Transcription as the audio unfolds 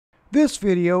This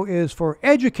video is for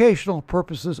educational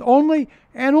purposes only,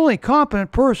 and only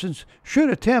competent persons should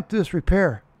attempt this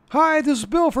repair. Hi, this is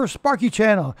Bill for Sparky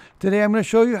Channel. Today I'm going to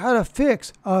show you how to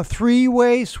fix a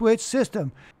three-way switch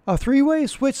system. A three-way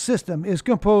switch system is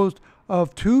composed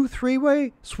of two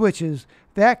three-way switches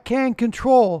that can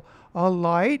control a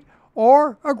light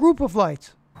or a group of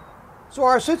lights. So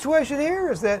our situation here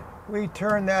is that we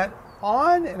turn that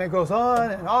on and it goes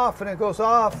on and off and it goes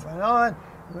off and on.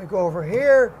 And we go over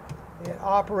here, it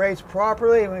operates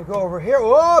properly, and we go over here,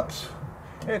 whoops,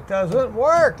 it doesn't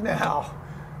work now.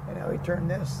 And now we turn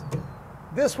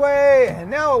this way,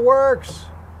 and now it works.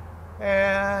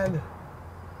 And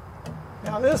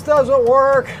now this doesn't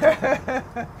work.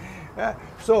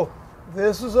 So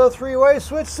this is a three-way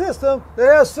switch system that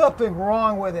has something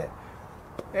wrong with it.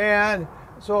 And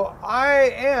so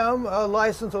I am a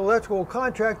licensed electrical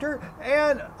contractor,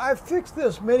 and I've fixed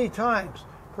this many times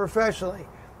professionally.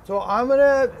 So I'm going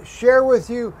to share with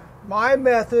you my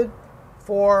method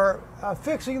for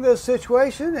fixing this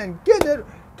situation and getting it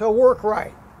to work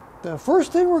right. The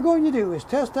first thing we're going to do is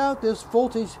test out this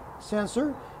voltage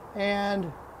sensor,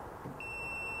 and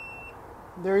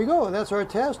there you go. That's our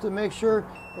test to make sure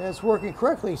that it's working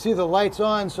correctly. See, the light's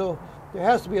on, so there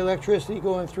has to be electricity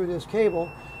going through this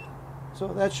cable. So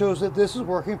that shows that this is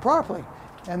working properly.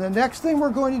 And the next thing we're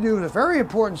going to do is a very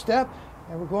important step,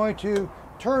 and we're going to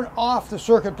turn off the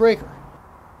circuit breaker.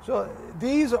 So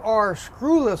these are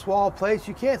screwless wall plates.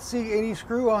 You can't see any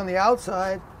screw on the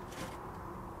outside.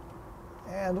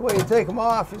 And the way you take them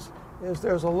off is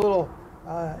there's a little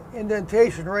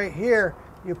indentation right here.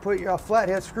 You put your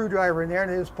flathead screwdriver in there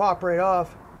and they just pop right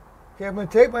off. Okay, I'm going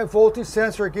to take my voltage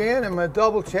sensor again. I'm going to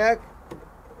double check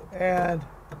and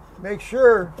make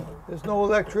sure there's no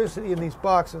electricity in these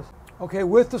boxes. Okay,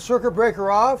 with the circuit breaker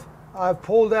off, I've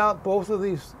pulled out both of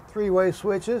these three-way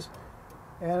switches,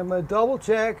 and I'm going to double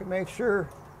check and make sure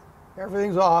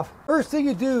everything's off. First thing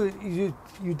you do is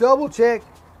you double check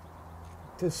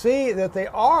to see that they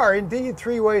are indeed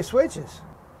three-way switches.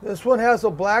 This one has a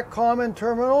black common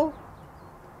terminal,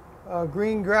 a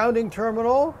green grounding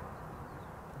terminal,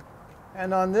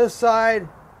 and on this side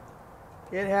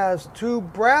it has two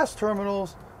brass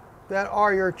terminals that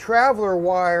are your traveler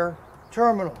wire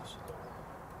terminals.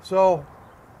 So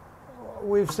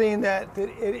we've seen that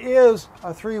it is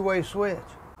a three-way switch.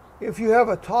 If you have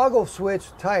a toggle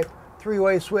switch type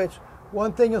three-way switch,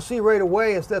 one thing you'll see right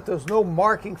away is that there's no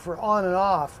marking for on and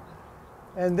off.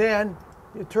 And then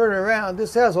you turn it around.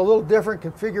 This has a little different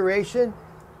configuration.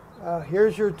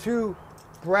 Here's your two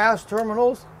brass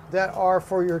terminals that are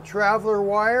for your traveler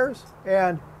wires,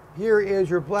 and here is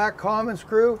your black common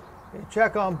screw. You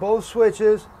check on both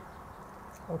switches.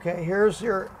 Okay, here's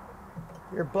your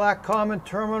black common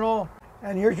terminal,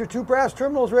 and here's your two brass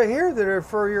terminals right here that are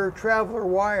for your traveler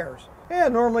wires.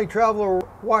 And normally traveler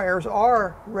wires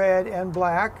are red and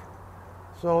black,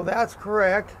 so that's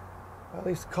correct, at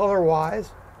least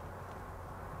color-wise.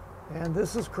 And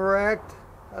this is correct,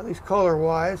 at least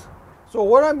color-wise. So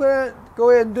what I'm going to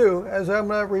go ahead and do is I'm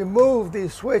going to remove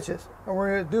these switches, and we're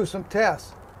going to do some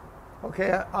tests.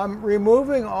 Okay, I'm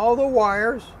removing all the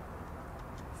wires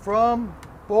from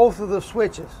both of the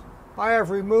switches. I have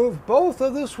removed both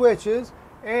of the switches,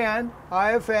 and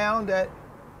I have found that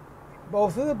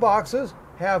both of the boxes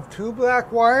have two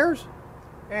black wires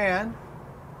and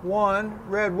one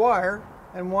red wire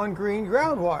and one green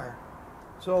ground wire.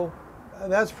 So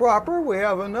that's proper. We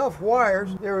have enough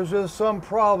wires. There was just some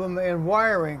problem in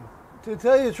wiring. To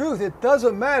tell you the truth, it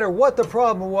doesn't matter what the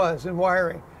problem was in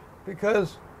wiring,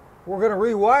 because we're going to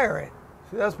rewire it.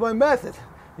 So that's my method.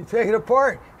 You take it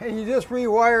apart and you just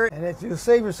rewire it, and you'll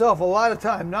save yourself a lot of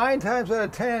time. 9 times out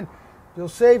of 10, you'll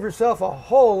save yourself a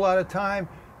whole lot of time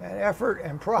and effort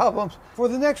and problems. For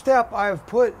the next step, I've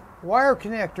put wire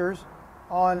connectors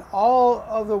on all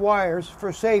of the wires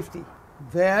for safety.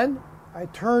 Then I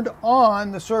turned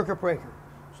on the circuit breaker.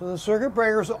 So the circuit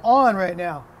breaker is on right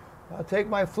now. I'll take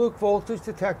my fluke voltage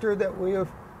detector that we have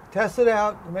tested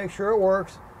out to make sure it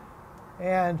works,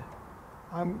 and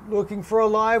I'm looking for a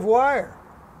live wire.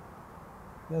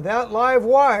 Now that live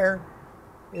wire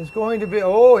is going to be,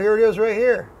 oh, here it is right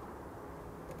here.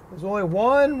 There's only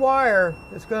one wire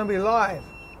that's going to be live,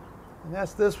 and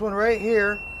that's this one right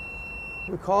here.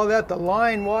 We call that the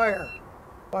line wire.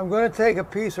 I'm going to take a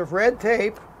piece of red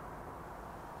tape.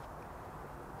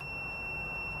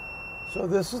 So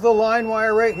this is the line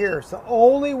wire right here. It's the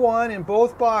only one in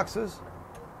both boxes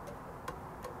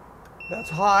that's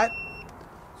hot.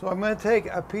 So I'm going to take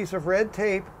a piece of red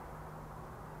tape.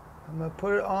 I'm going to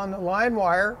put it on the line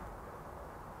wire,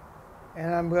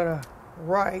 and I'm going to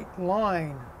write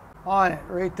line on it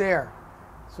right there.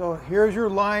 So here's your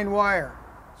line wire.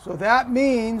 So that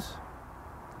means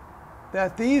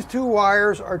that these two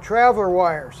wires are traveler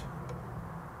wires.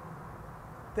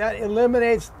 That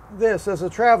eliminates this as a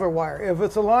traveler wire. If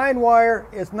it's a line wire,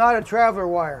 it's not a traveler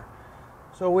wire.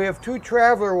 So we have two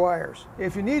traveler wires.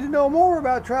 If you need to know more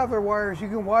about traveler wires, you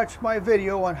can watch my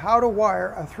video on how to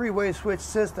wire a three-way switch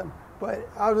system. But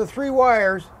out of the three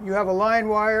wires, you have a line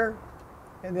wire,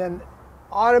 and then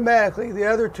automatically the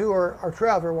other two are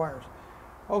traveler wires.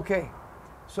 Okay,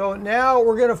 so now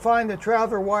we're going to find the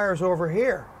traveler wires over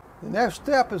here. The next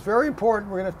step is very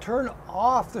important. We're going to turn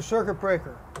off the circuit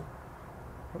breaker.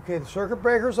 Okay, the circuit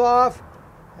breaker's off,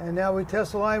 and now we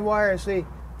test the line wire and see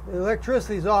the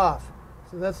electricity's off.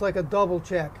 So that's like a double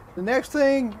check. The next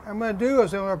thing I'm going to do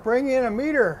is I'm going to bring in a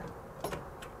meter.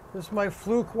 This is my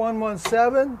Fluke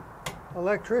 117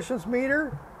 electrician's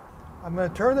meter. I'm going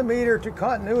to turn the meter to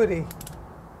continuity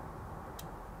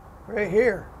right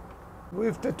here.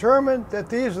 We've determined that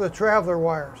these are the traveler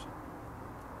wires.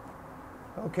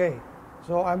 Okay,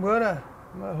 so I'm going to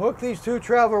hook these two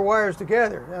traveler wires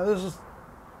together. Now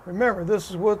remember, this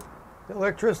is with the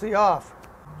electricity off.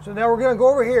 So now we're going to go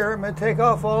over here. I'm going to take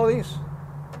off all these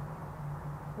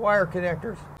wire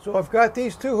connectors. So I've got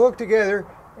these two hooked together,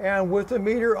 and with the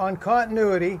meter on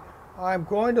continuity, I'm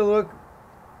going to look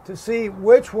to see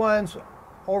which ones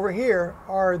over here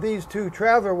are these two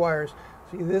traveler wires.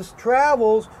 See, this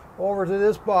travels over to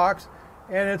this box,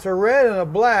 and it's a red and a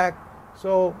black,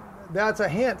 so that's a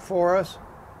hint for us.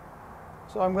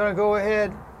 So I'm going to go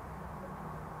ahead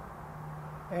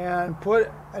and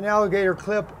put an alligator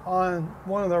clip on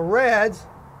one of the reds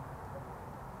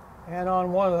and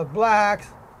on one of the blacks.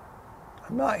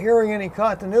 I'm not hearing any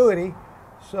continuity,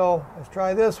 so let's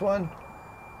try this one.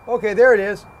 Okay, there it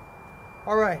is.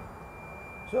 All right,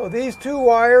 so these two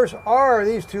wires are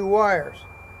these two wires.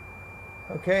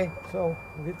 Okay, so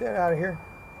we'll get that out of here.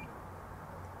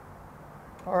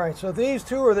 All right, so these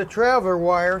two are the traveler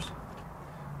wires.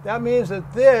 That means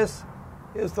that this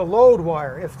is the load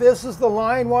wire. If this is the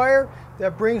line wire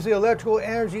that brings the electrical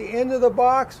energy into the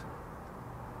box,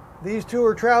 these two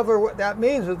are traveler. That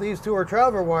means that these two are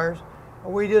traveler wires.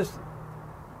 And we just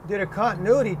did a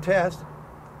continuity test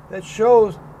that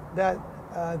shows that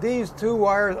these two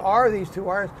wires are these two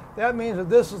wires. That means that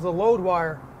this is the load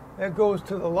wire that goes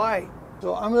to the light.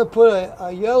 So I'm going to put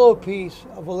a yellow piece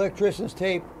of electrician's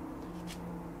tape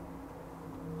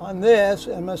on this,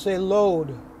 and I'm going to say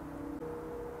load.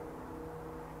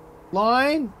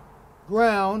 Line,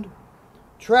 ground,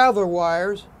 traveler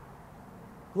wires,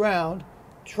 ground,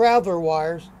 traveler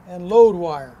wires, and load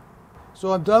wire.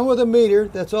 So I'm done with the meter.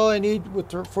 That's all I need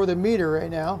for the meter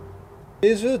right now.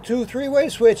 These are the two three-way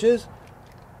switches.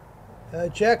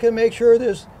 Check and make sure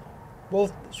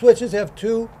both switches have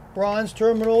two bronze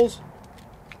terminals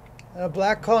and a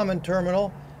black common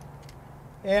terminal.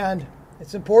 And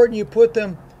it's important you put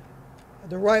them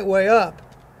the right way up.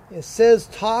 It says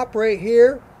top right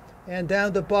here, and down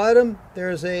at the bottom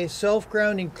there's a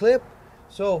self-grounding clip.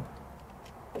 So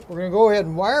we're going to go ahead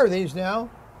and wire these now.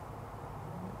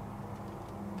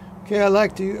 Okay, I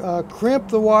like to crimp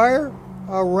the wire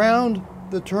around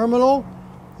the terminal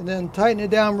and then tighten it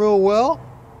down real well.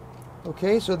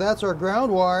 Okay, so that's our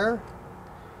ground wire.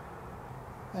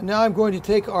 And now I'm going to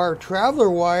take our traveler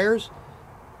wires,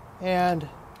 and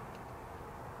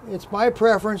it's my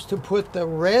preference to put the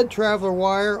red traveler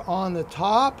wire on the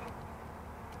top,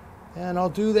 and I'll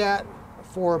do that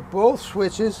for both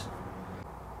switches.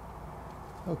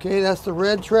 Okay, that's the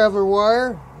red traveler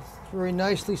wire. It's very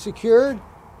nicely secured.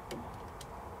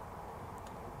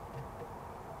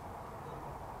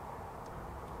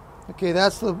 Okay,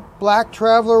 that's the black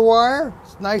traveler wire.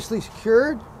 It's nicely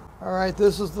secured. All right,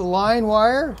 this is the line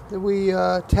wire that we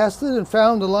tested and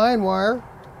found the line wire.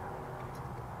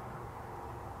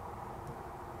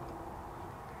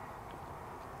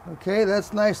 Okay,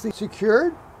 that's nicely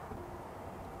secured.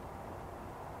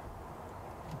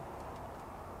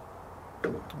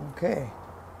 Okay,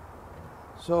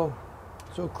 so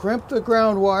crimp the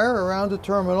ground wire around the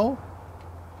terminal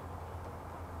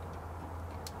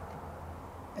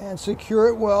and secure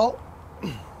it well.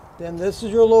 Then this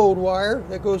is your load wire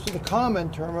that goes to the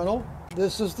common terminal.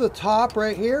 This is the top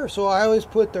right here, so I always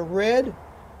put the red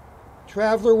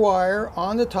traveler wire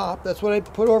on the top. That's what I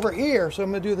put over here, so I'm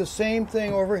going to do the same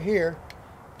thing over here,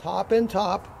 top and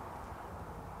top.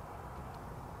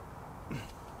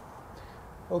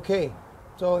 Okay,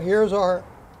 so here's our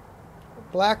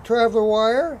black traveler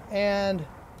wire, and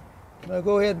I'm going to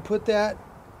go ahead and put that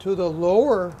to the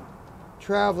lower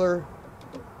traveler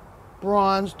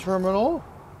bronze terminal.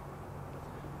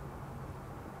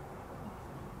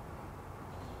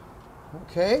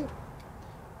 Okay,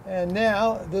 and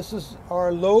now this is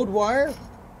our load wire.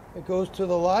 it goes to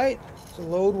the light. It's a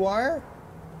load wire.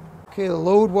 Okay, the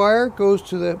load wire goes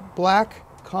to the black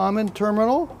common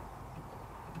terminal.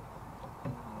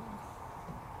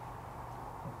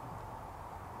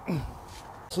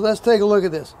 So let's take a look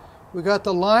at this. We got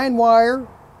the line wire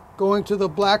going to the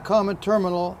black common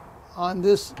terminal on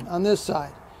this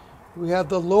side. We have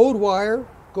the load wire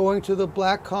going to the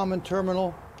black common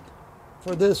terminal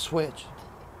for this switch.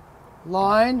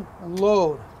 Line and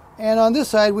load. And on this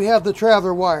side we have the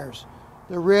traveler wires.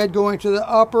 The red going to the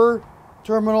upper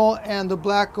terminal and the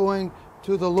black going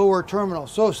to the lower terminal.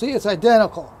 So see, it's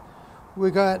identical.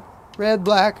 We got red,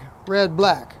 black, red,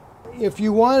 black. If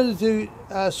you wanted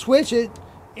to switch it,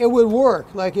 it would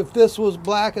work. Like if this was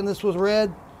black and this was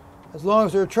red, as long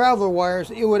as they're traveler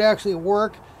wires, it would actually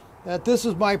work. This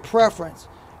is my preference.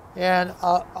 And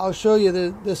I'll show you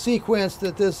the sequence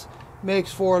that this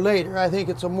makes for later. I think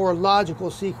it's a more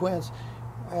logical sequence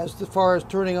as far as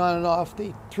turning on and off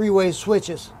the three-way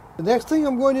switches. The next thing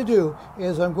I'm going to do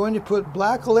is I'm going to put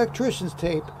black electrician's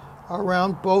tape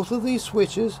around both of these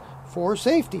switches for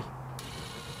safety.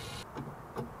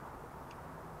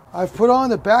 I've put on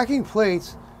the backing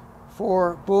plates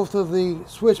for both of the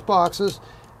switch boxes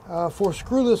for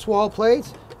screwless wall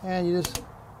plates, and you just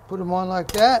put them on like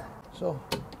that. So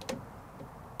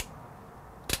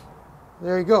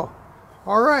there you go.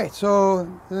 All right, so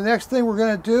the next thing we're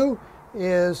going to do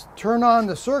is turn on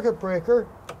the circuit breaker,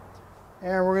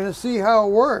 and we're going to see how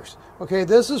it works. Okay,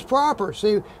 this is proper.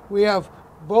 See, we have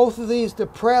both of these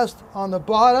depressed on the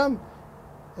bottom.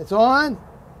 It's on.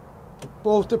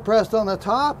 Both depressed on the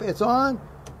top. It's on.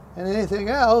 And anything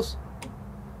else,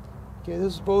 okay,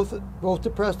 this is both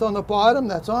depressed on the bottom.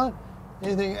 That's on.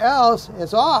 Anything else,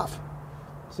 it's off.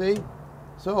 See?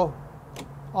 So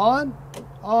on,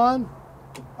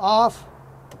 off,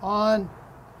 on,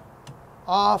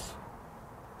 off,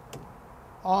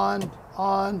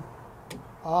 on,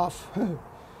 off.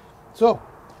 So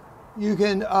you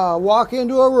can walk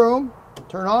into a room,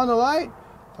 turn on the light,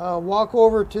 walk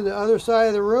over to the other side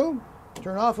of the room,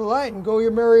 turn off the light, and go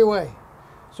your merry way.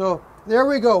 So there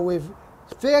we go. We've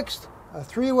fixed a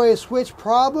three-way switch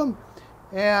problem,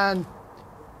 and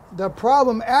the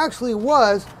problem actually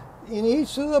was in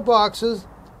each of the boxes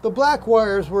the black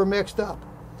wires were mixed up.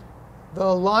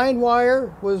 The line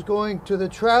wire was going to the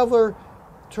traveler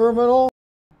terminal,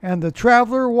 and the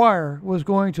traveler wire was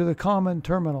going to the common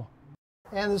terminal.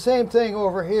 And the same thing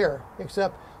over here,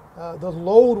 except the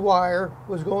load wire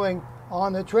was going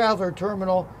on the traveler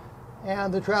terminal,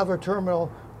 and the traveler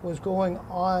terminal was going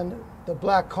on the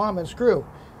black common screw.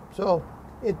 So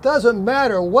it doesn't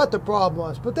matter what the problem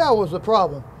was, but that was the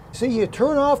problem. See, you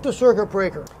turn off the circuit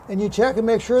breaker and you check and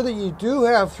make sure that you do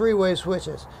have three-way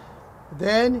switches.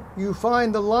 Then you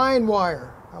find the line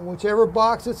wire on whichever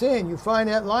box it's in. You find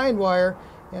that line wire,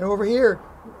 and over here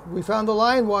we found the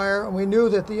line wire, and we knew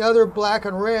that the other black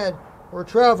and red were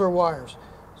traveler wires.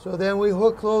 So then we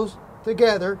hook those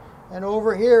together, and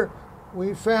over here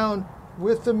we found,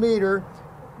 with the meter,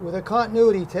 with a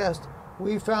continuity test,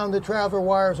 we found the traveler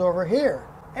wires over here.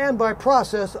 And by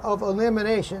process of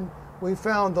elimination, we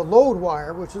found the load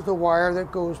wire, which is the wire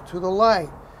that goes to the light.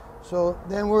 So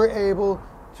then we're able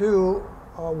to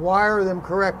wire them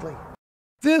correctly.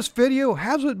 This video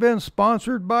hasn't been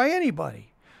sponsored by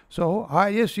anybody, so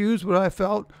I just used what I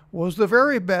felt was the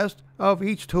very best of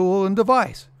each tool and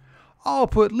device. I'll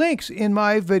put links in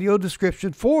my video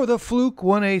description for the Fluke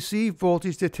 1AC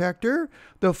voltage detector,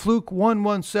 the Fluke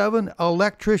 117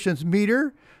 electrician's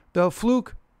meter, the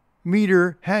Fluke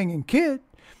meter hanging kit,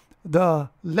 the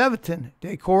Leviton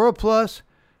Decora Plus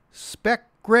spec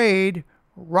grade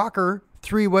rocker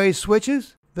three-way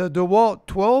switches, the DeWalt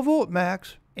 12-volt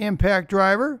max impact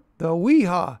driver, the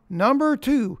Weha number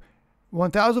 2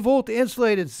 1000 volt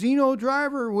insulated Xeno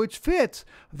driver, which fits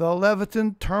the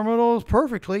Leviton terminals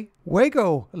perfectly,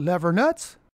 Waco lever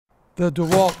nuts, the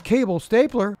DeWalt cable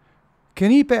stapler,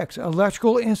 Knipex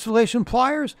electrical installation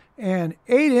pliers, and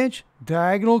 8-inch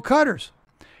diagonal cutters.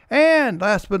 And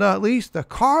last but not least, the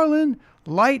Carlin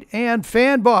light and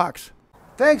fan box.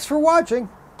 Thanks for watching.